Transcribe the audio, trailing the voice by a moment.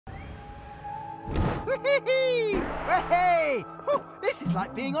Whee! Hey! Oh, this is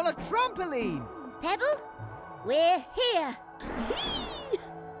like being on a trampoline. Pebble, we're here.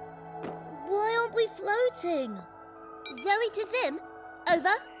 Why aren't we floating? Zoe to Zim,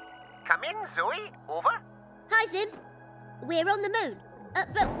 over. Come in, Zoe, over. Hi, Zim. We're on the moon,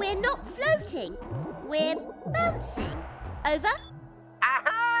 but we're not floating. We're bouncing. Over.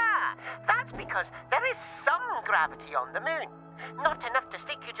 Aha! That's because there is some gravity on the moon. Not enough to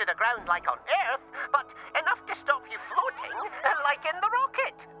stick you to the ground like on Earth, but enough to stop you floating like in the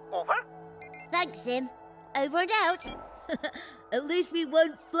rocket. Over. Thanks, Zim. Over and out. At least we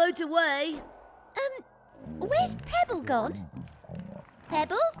won't float away. Where's Pebble gone?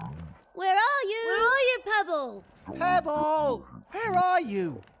 Pebble? Where are you? Where are you, Pebble? Pebble! Where are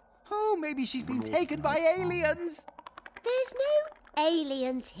you? Oh, maybe she's been taken by aliens. There's no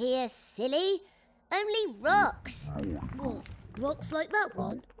aliens here, silly. Only rocks. What, rocks like that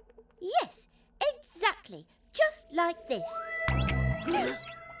one? Yes, exactly. Just like this.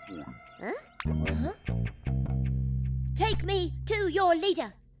 Huh? Huh? Take me to your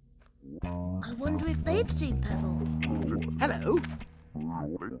leader. I wonder if they've seen Pebble. Hello?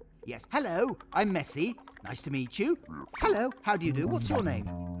 Yes, hello. I'm Messi. Nice to meet you. Hello, how do you do? What's your name?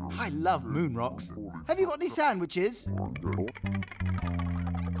 I love moon rocks. Have you got any sandwiches?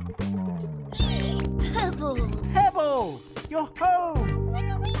 Pebble! Pebble! You're home!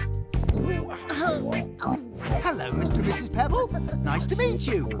 Oh. Hello, Mr. and Mrs. Pebble. Nice to meet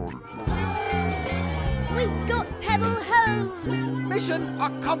you. We've got Pebble home. Mission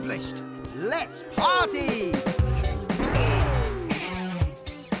accomplished. Let's party!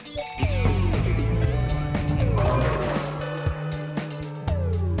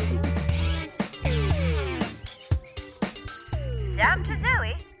 Zam to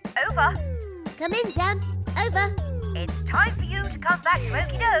Zoe, over. Come in, Zam. Over. It's time for you to come back to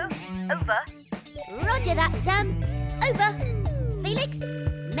OKIDO, over. Roger that, Zam. Over. Felix,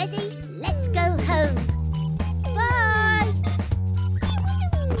 Messi, let's go home. Bye.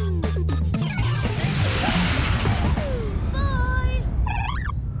 Bye!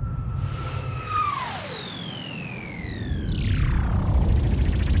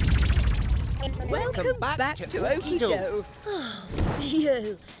 Welcome back to OKIDO.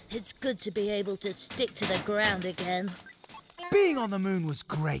 Phew, it's good to be able to stick to the ground again. Being on the moon was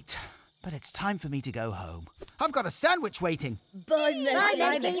great, but it's time for me to go home. I've got a sandwich waiting. Bye, Messi.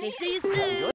 Bye, Messi. See you soon.